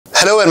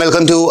Hello and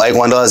welcome to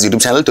iQUANTA's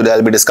YouTube channel. Today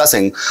I'll be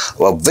discussing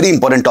a very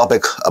important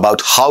topic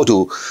about how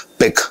to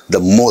pick the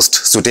most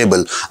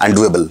suitable and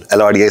doable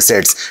LRDI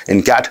sets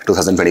in CAT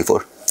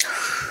 2024.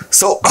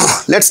 So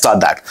let's start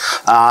that.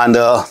 And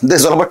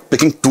this is all about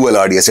picking two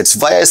LRDI sets.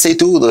 Why I say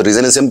two? The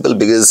reason is simple,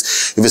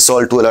 because if you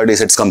solve two LRDI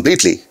sets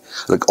completely,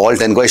 like all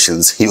 10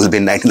 questions, you will be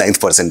in 99th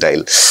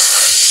percentile.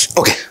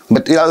 Okay,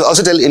 but I'll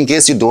also tell, in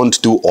case you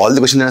don't do all the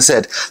questions in a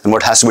set, then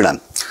what has to be done.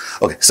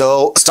 Okay,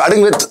 so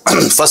starting with,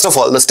 first of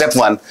all, the step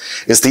one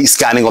is the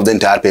scanning of the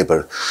entire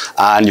paper.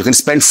 And you can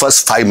spend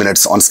first 5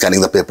 minutes on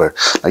scanning the paper.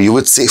 Now you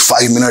would say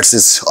 5 minutes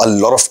is a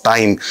lot of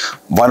time.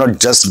 Why not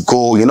just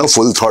go,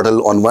 full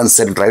throttle on one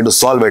set and try to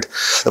solve it?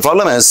 The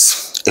problem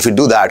is, if you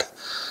do that,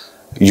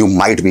 you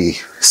might be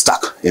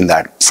stuck in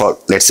that for,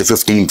 let's say,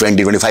 15,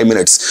 20, 25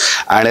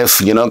 minutes. And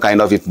if,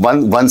 if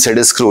one set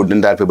is screwed, the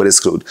entire paper is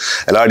screwed.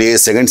 LRDI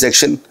is second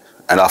section.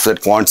 And after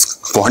that,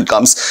 quant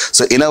comes.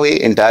 So in a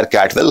way, entire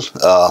CAT will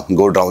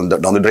go down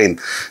the drain.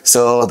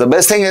 So the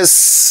best thing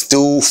is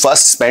to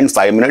first spend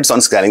 5 minutes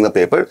on scanning the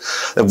paper.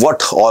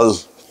 What all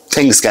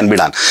things can be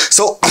done.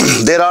 So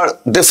there are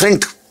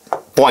different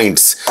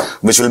points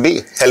which will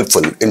be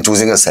helpful in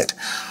choosing a set.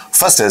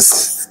 First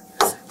is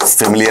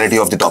familiarity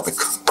of the topic.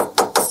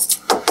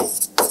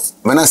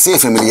 When I say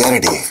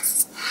familiarity,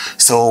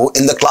 so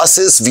in the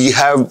classes, we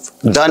have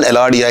done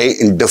LRDI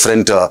in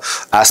different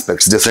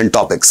aspects, different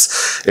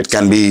topics. It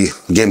can be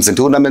games and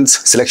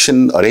tournaments,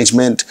 selection,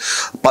 arrangement,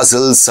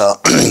 puzzles,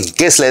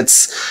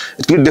 caselets.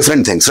 It can be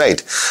different things,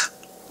 right?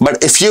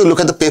 But if you look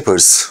at the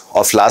papers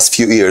of last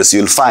few years,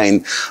 you'll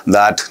find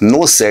that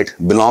no set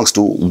belongs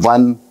to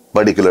one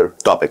particular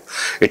topic.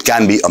 It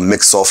can be a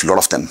mix of a lot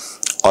of them,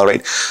 all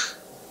right?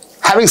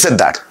 Having said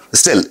that,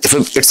 still,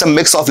 if it's a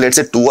mix of, let's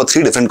say, 2 or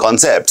 3 different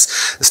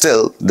concepts,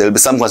 still, there will be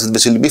some concepts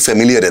which will be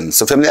familiar in.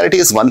 So, familiarity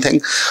is one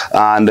thing.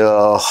 And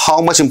how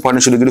much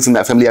importance should you give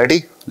to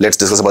familiarity? Let's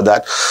discuss about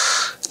that.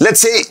 Let's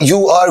say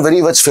you are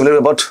very much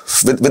familiar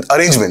with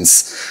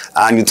arrangements.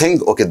 And you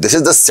think, okay, this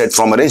is the set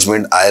from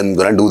arrangement. I am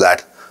going to do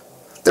that.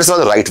 That's not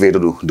the right way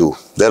to do.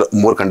 There are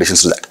more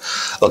conditions to that.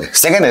 Okay.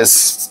 Second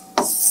is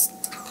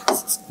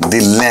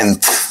the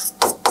length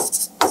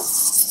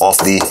of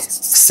the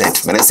set.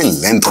 When I say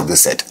length of the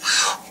set,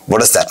 what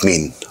does that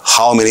mean?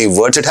 How many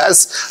words it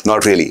has?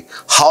 Not really.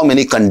 How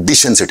many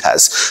conditions it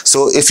has?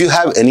 So if you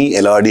have any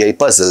LRDI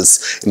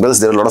puzzles, in puzzles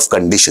there are a lot of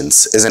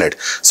conditions, isn't it?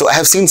 So I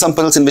have seen some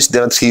puzzles in which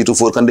there are 3 to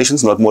 4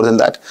 conditions, not more than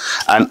that.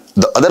 And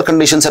the other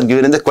conditions are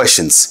given in the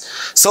questions.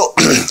 So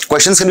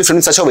questions can be framed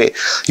in such a way,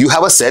 you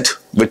have a set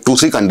with 2,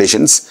 3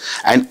 conditions,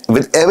 and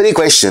with every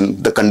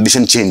question, the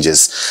condition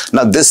changes.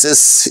 Now this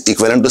is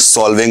equivalent to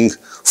solving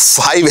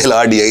 5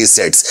 LRDI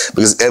sets,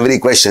 because every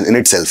question in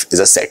itself is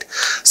a set.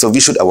 So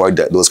we should avoid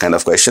those kind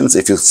of questions.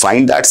 If you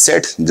find that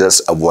set,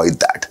 just avoid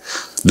that.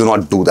 Do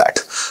not do that.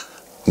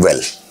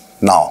 Well,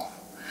 now,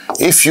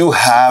 if you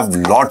have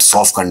lots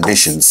of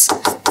conditions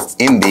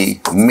in the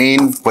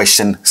main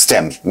question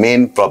stem,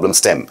 main problem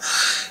stem,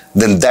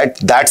 then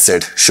that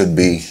set should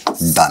be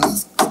done.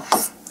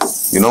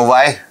 You know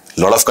why?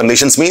 Lot of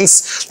conditions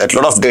means that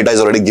lot of data is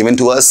already given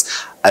to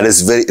us, and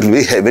it's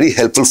very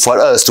helpful for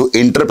us to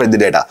interpret the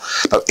data.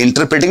 Now,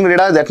 interpreting the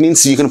data, that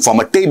means you can form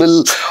a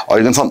table, or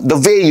you can form the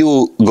way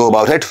you go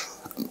about it.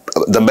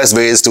 The best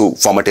way is to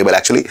form a table,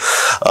 actually,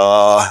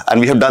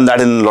 and we have done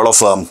that in a lot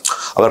of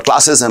our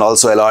classes, and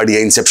also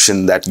LRDI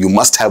Inception that you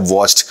must have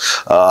watched.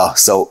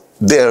 So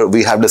there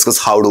we have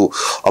discussed how to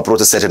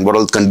approach a set and what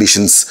all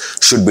conditions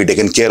should be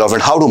taken care of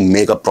and how to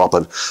make a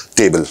proper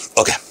table.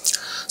 Okay.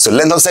 So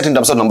length of set in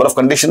terms of number of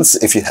conditions,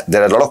 if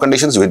there are a lot of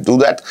conditions, you will do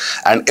that.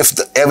 And if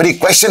every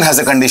question has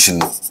a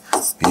condition,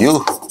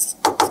 you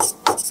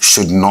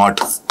should not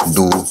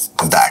do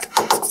that.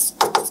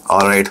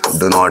 All right,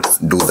 do not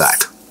do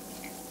that.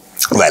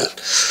 Well,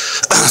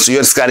 so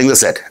you're scanning the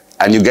set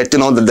and you get to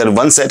know that there is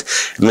one set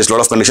in which a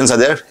lot of conditions are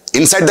there.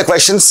 Inside the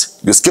questions,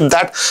 you skip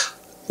that.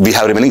 We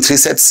have remaining 3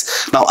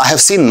 sets. Now, I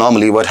have seen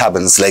normally what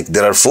happens, like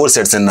there are 4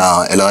 sets in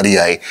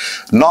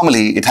LRDI.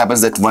 Normally, it happens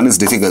that one is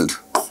difficult,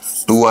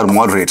 2 are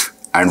moderate,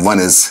 and 1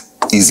 is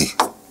easy.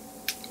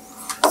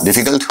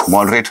 Difficult,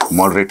 moderate,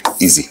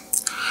 easy.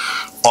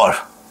 Or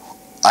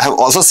I have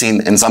also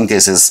seen in some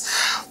cases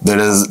there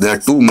are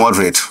 2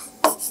 moderate,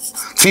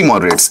 3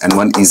 moderates, and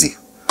 1 easy.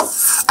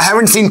 I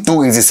haven't seen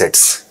 2 easy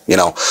sets,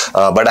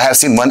 but I have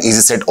seen 1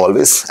 easy set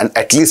always, and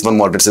at least 1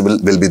 moderate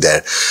will be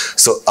there.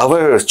 So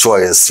our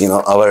choice,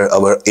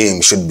 our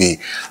aim should be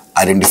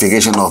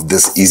identification of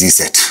this easy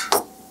set.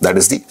 That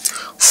is the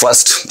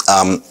first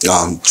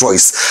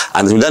choice,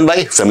 and it's done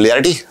by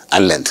familiarity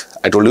and length.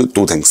 I told you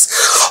 2 things.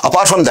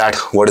 Apart from that,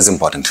 what is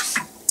important?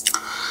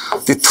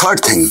 The third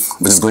thing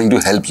which is going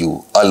to help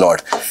you a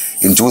lot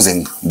in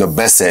choosing the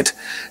best set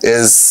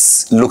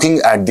is looking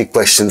at the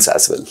questions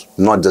as well,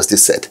 not just the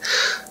set.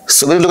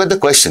 So when you look at the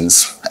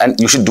questions, and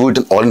you should do it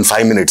all in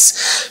 5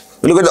 minutes,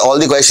 when you look at all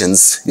the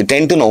questions, you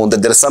tend to know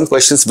that there are some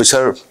questions which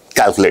are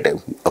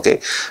calculative.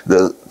 Okay,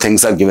 the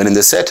things are given in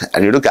this set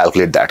and you have to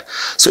calculate that.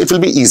 So it will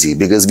be easy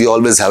because we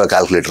always have a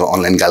calculator,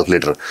 online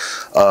calculator.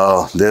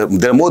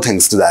 There are more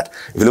things to that.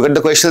 If you look at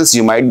the questions,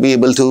 you might be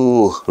able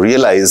to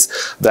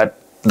realize that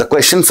the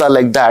questions are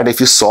like that. If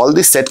you solve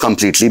this set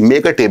completely,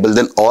 make a table,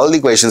 then all the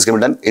questions can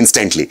be done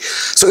instantly.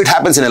 So it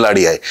happens in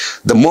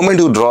LRDI. The moment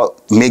you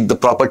make the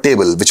proper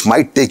table, which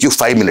might take you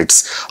 5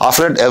 minutes,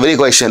 after that every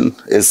question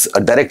is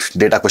a direct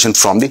data question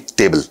from the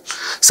table.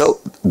 So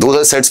those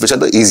are sets which are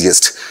the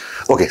easiest.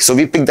 Okay, so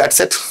we pick that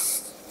set.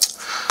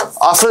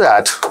 After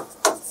that,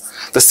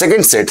 the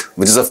second set,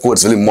 which is of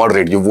course really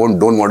moderate, you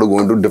don't want to go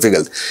into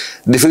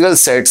difficult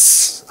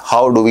sets.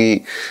 How do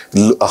we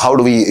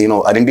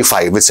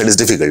identify which set is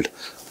difficult?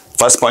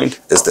 First point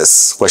is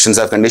this: questions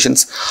have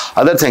conditions.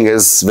 Other thing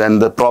is when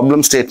the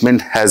problem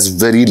statement has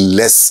very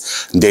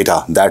less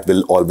data, that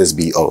will always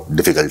be a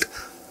difficult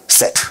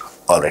set.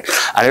 All right,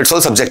 and it's all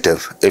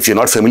subjective. If you're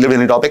not familiar with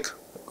any topic,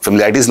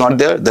 familiarity is not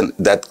there, then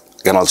that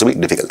can also be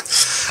difficult.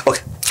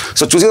 Okay,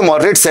 so choosing a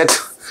moderate set.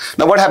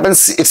 Now what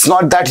happens, it's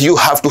not that you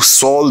have to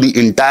solve the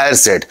entire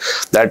set.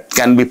 That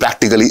can be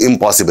practically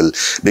impossible,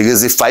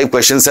 because if 5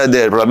 questions are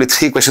there, probably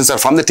 3 questions are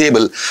from the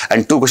table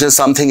and 2 questions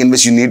something in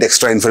which you need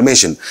extra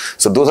information.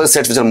 So those are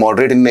sets which are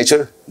moderate in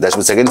nature. That's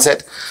the second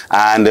set.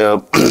 And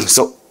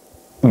so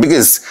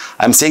because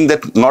I'm saying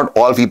that not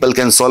all people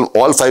can solve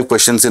all 5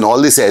 questions in all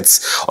the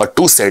sets or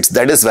 2 sets,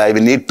 that is why we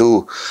need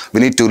to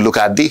look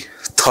at the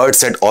third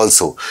set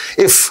also,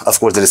 if of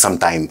course there is some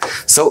time.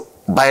 So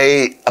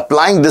by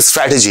applying this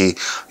strategy,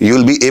 you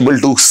will be able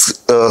to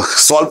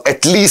solve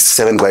at least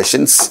 7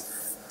 questions,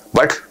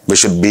 but we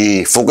should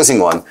be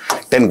focusing on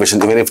 10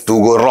 questions. Even if 2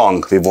 go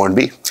wrong, we won't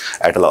be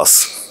at a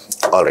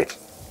loss. All right.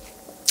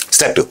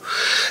 Step 2,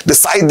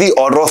 decide the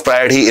order of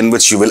priority in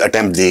which you will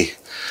attempt the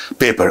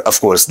paper.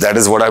 Of course, that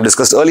is what I've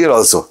discussed earlier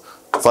also.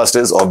 First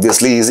is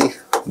obviously easy,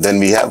 then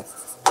we have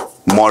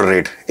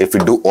moderate. If we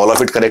do all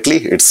of it correctly,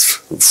 it's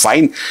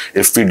fine.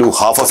 If we do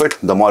half of it,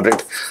 the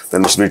moderate,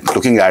 then we should be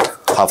looking at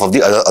half of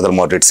the other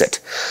moderate set.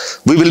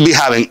 We will be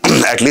having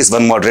at least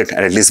 1 moderate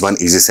and at least 1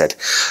 easy set.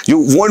 You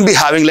won't be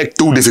having like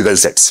 2 difficult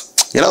sets.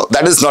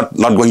 That is not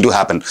going to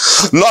happen.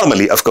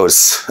 Normally, of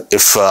course,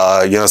 if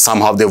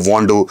somehow they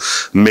want to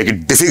make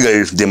it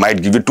difficult, they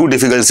might give you 2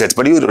 difficult sets.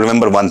 But you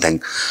remember one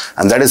thing,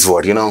 and that is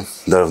what,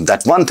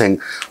 that one thing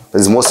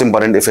is most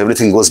important. If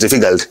everything goes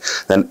difficult,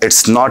 then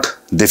it's not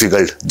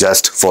difficult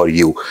just for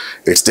you.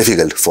 It's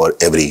difficult for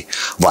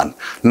everyone.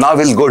 Now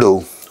we'll go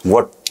to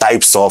what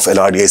types of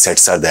LRDI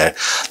sets are there,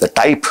 the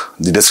type,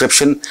 the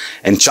description,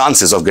 and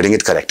chances of getting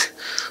it correct.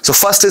 So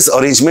first is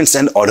arrangements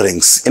and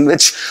orderings, in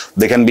which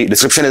they can be,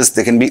 description is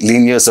they can be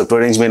linear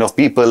circular arrangement of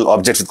people,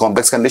 objects with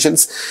complex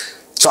conditions.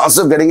 Chance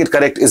of getting it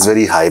correct is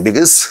very high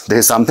because there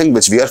is something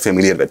which we are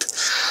familiar with.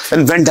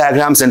 And Venn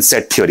diagrams and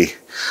set theory.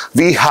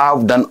 We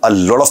have done a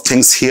lot of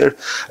things here.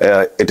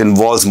 It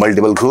involves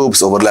multiple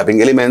groups,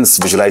 overlapping elements,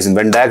 visualizing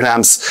Venn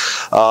diagrams.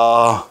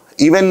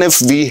 Even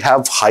if we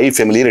have high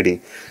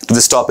familiarity to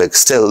this topic,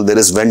 still there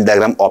is Venn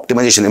diagram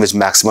optimization in which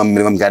maximum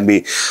minimum can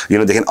be,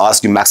 they can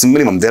ask you maximum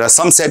minimum. There are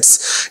some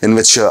sets in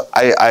which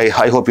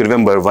I hope you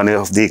remember one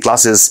of the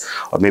classes,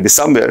 or maybe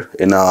somewhere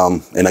in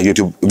a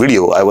YouTube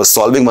video, I was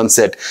solving one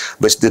set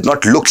which did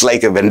not look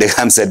like a Venn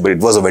diagram set, but it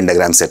was a Venn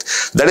diagram set.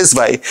 That is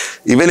why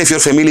even if you're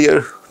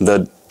familiar,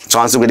 the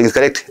chance of getting it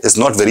correct is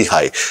not very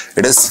high.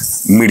 It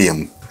is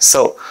medium.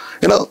 So,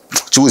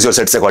 choose your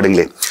sets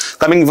accordingly.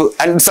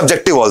 And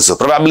subjective also.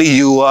 Probably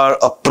you are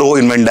a pro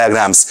in Venn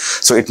diagrams,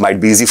 so it might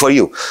be easy for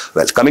you.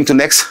 Well, coming to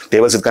next,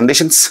 tables with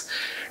conditions.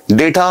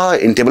 Data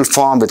in table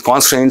form with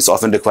constraints,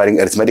 often requiring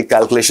arithmetic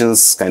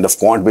calculations, kind of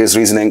quant-based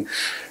reasoning.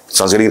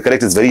 Chance of getting it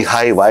correct is very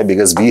high. Why?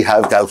 Because we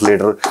have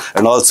calculator,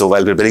 and also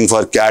while preparing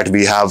for CAT,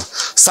 we have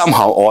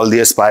somehow all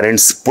the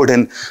aspirants put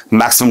in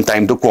maximum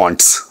time to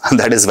quants, and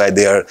that is why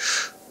they are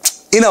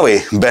in a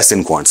way best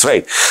in quants,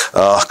 right?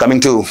 Coming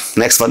to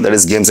next one, that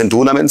is games and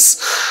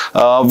tournaments.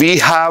 We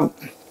have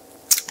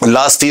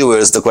last few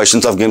years the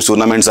questions of games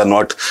tournaments are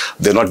not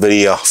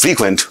very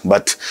frequent,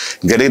 but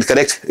getting it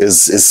correct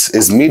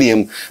is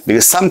medium,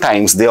 because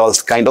sometimes they all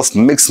kind of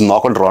mix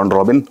knock and round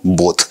robin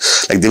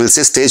both. Like they will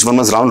say stage 1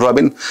 was round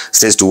robin,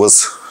 stage 2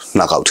 was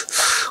knockout.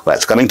 Well,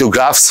 coming to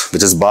graphs,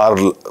 which is bar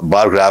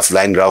graph,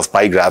 line graph,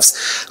 pie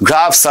graphs.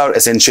 Graphs are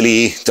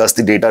essentially just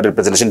the data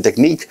representation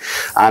technique,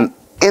 and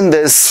in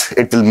this,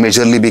 it will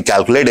majorly be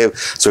calculative,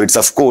 so it's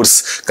of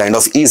course kind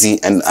of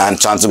easy, and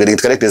chance of getting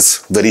it correct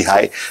is very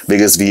high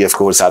because we of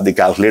course have the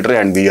calculator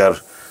and we are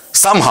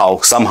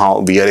somehow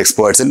we are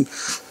experts in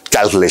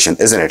calculation,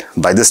 isn't it?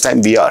 By this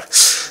time we are.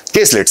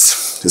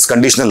 Caselets is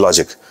conditional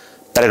logic.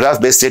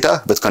 Paragraph-based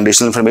data with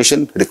conditional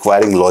information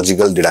requiring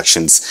logical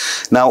deductions.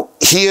 Now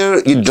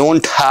here you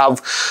don't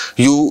have,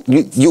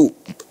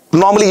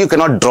 normally you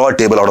cannot draw a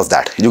table out of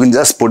that. You can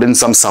just put in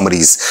some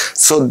summaries.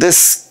 So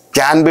this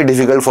can be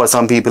difficult for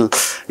some people,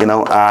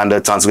 and the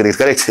chance of getting it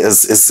correct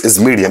is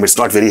medium. It's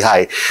not very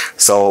high.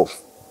 So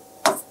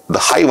the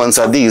high ones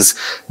are these,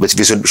 which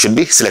we should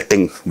be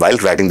selecting while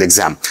writing the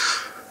exam.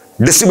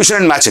 Distribution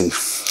and matching.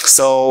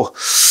 So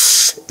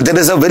there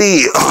is a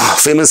very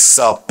famous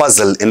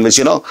puzzle in which,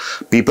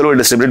 people were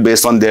distributed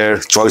based on their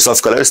choice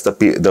of colors,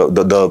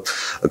 the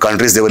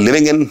countries they were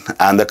living in,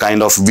 and the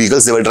kind of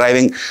vehicles they were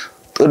driving,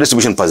 the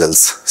distribution puzzles.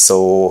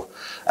 So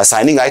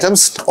assigning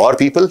items or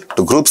people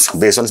to groups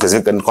based on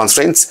specific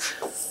constraints,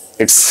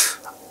 it's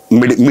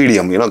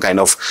medium, kind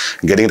of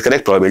getting it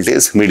correct. Probability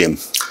is medium.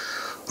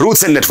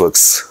 Roots and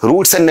networks.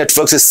 Roots and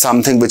networks is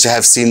something which I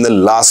have seen the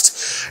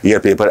last year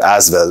paper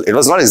as well. It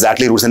was not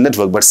exactly roots and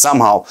network, but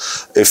somehow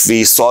if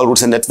we solve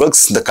roots and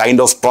networks, the kind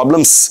of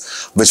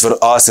problems which were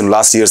asked in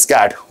last year's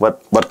CAT,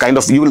 what kind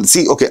of, you will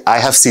see, okay, I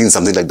have seen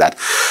something like that.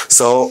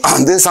 So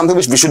this is something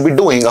which we should be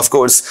doing, of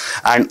course,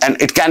 and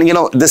it can,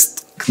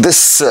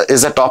 this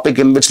is a topic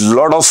in which a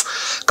lot of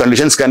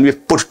conditions can be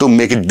put to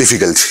make it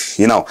difficult,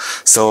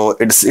 so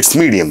it's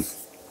medium.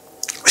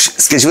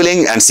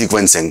 Scheduling and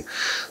sequencing.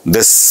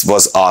 This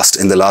was asked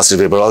in the last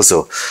paper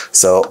also.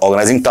 So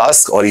organizing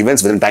tasks or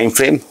events within time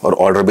frame or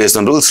order based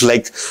on rules.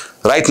 Like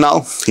right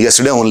now,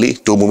 yesterday only,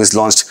 2 movies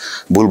launched,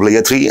 Bhool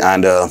Bhulaiya 3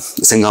 and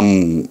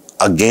Singham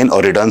Again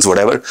or Returns,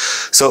 whatever.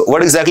 So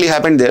what exactly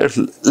happened there?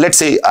 Let's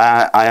say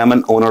I am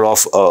an owner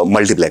of a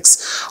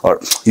multiplex,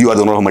 or you are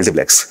the owner of a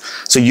multiplex.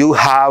 So you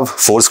have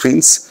 4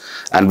 screens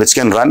and which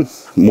can run.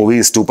 Movie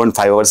is 2.5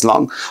 hours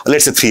long, or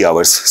let's say 3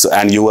 hours. So,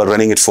 and you are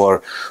running it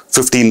for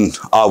 15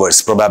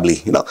 hours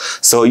probably,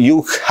 So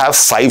you have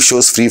 5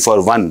 shows free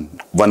for one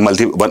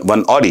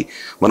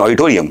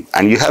auditorium,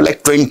 and you have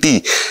like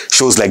 20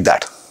 shows like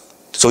that.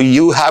 So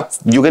you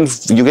can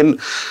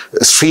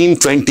stream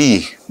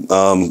 20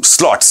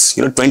 slots,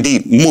 20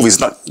 movies,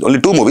 not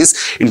only 2 movies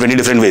in 20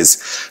 different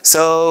ways.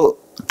 So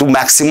to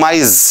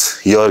maximize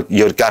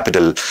your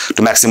capital,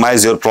 to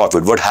maximize your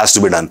profit, what has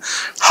to be done?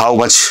 How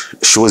much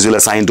shows you'll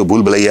assign to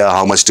Bhool Bhulaiya,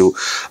 how much to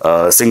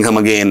Singham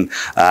Again,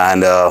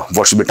 and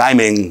what should be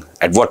timing,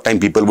 at what time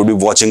people would be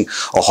watching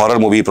a horror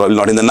movie, probably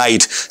not in the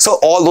night. So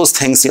all those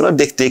things,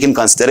 they take in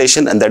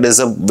consideration, and that is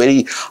a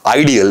very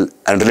ideal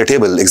and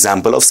relatable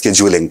example of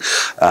scheduling.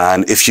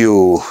 And if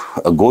you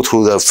go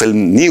through the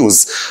film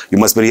news, you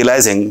must be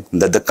realizing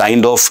that the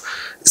kind of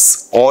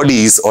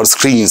oddies or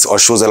screens or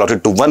shows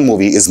allotted to one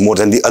movie is more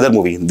than the other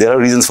movie. There are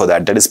reasons for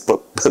that. That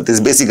is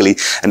basically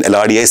an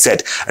LRDI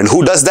set. And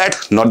who does that?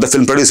 Not the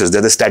film producers.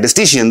 They're the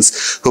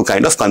statisticians who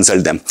kind of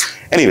consult them.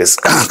 Anyways,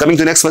 coming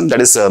to the next one, that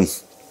is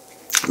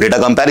data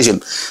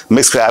comparison.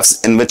 Mixed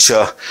graphs, in which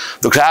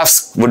the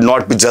graphs would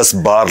not be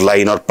just bar,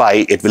 line or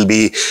pie. It will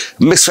be,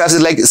 mixed graphs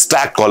is like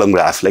stacked column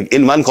graph. Like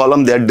in one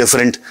column, there are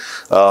different,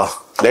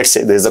 let's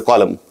say there is a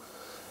column.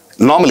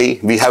 Normally,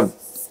 we have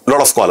a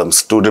lot of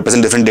columns to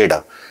represent different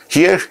data.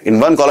 Here, in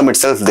one column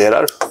itself, there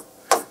are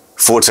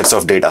 4 sets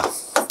of data.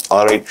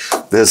 All right,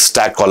 this is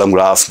stacked column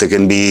graph. There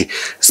can be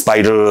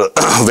spider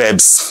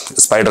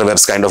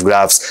webs kind of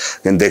graphs,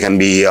 and there can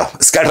be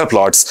scatter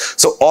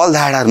plots. So all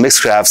that are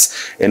mixed graphs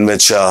in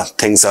which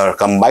things are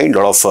combined. A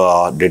lot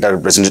of data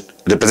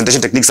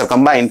representation techniques are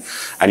combined,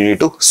 and you need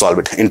to solve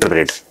it,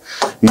 interpret it.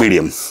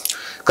 Medium.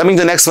 Coming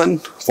to the next one,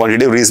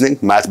 quantitative reasoning,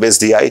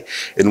 math-based DI,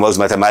 involves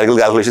mathematical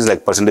calculations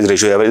like percentage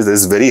ratio average. This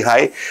is very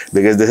high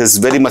because this is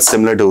very much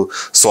similar to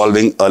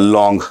solving a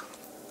long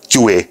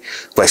QA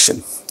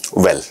question.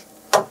 Well,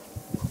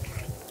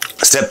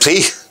 step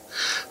 3,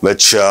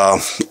 which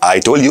I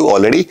told you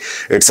already,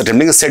 it's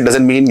attempting a set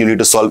doesn't mean you need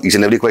to solve each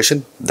and every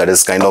question. That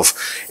is kind of,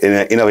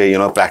 in a way,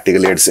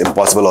 practically it's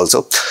impossible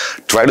also.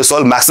 Try to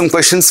solve maximum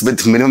questions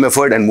with minimum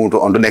effort and move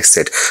on to next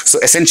set. So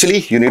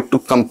essentially, you need to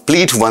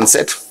complete one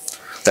set.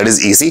 That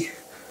is easy.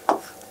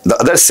 The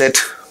other set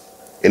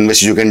in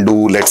which you can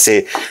do, let's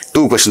say,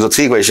 2 questions or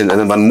 3 questions and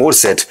then one more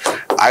set.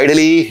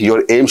 Ideally,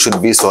 your aim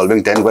should be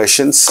solving 10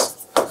 questions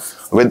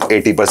with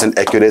 80%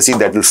 accuracy.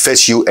 That will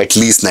fetch you at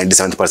least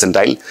 97th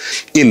percentile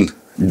in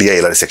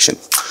DILR section.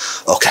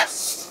 Okay.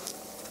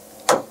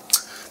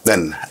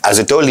 Then, as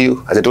I told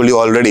you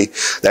already,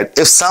 that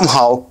if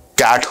somehow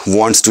CAT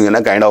wants to,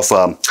 kind of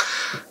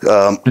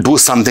do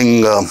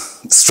something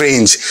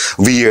strange,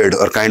 weird,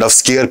 or kind of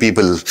scare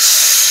people,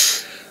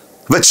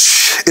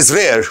 which is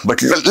rare, but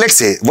let's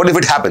say, what if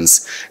it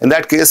happens? In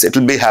that case, it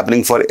will be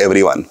happening for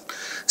everyone.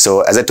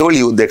 So as I told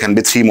you, there can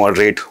be 3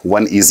 moderate,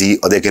 1 easy,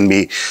 or there can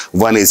be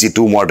 1 easy,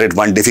 2 moderate,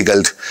 1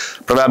 difficult.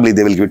 Probably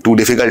they will give 2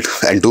 difficult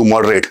and 2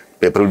 moderate.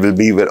 Paper will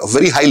be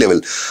very high level,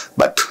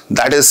 but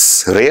that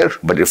is rare.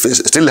 But if it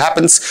still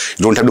happens,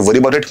 you don't have to worry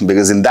about it,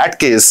 because in that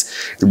case,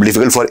 it will be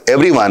difficult for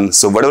everyone.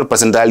 So whatever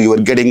percentile you are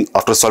getting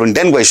after solving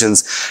 10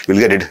 questions, you'll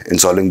get it in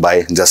solving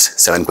by just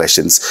 7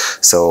 questions.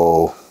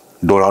 So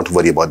do not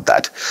worry about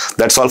that.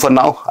 That's all for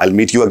now. I'll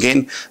meet you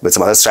again with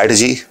some other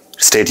strategy.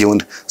 Stay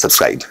tuned,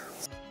 subscribe.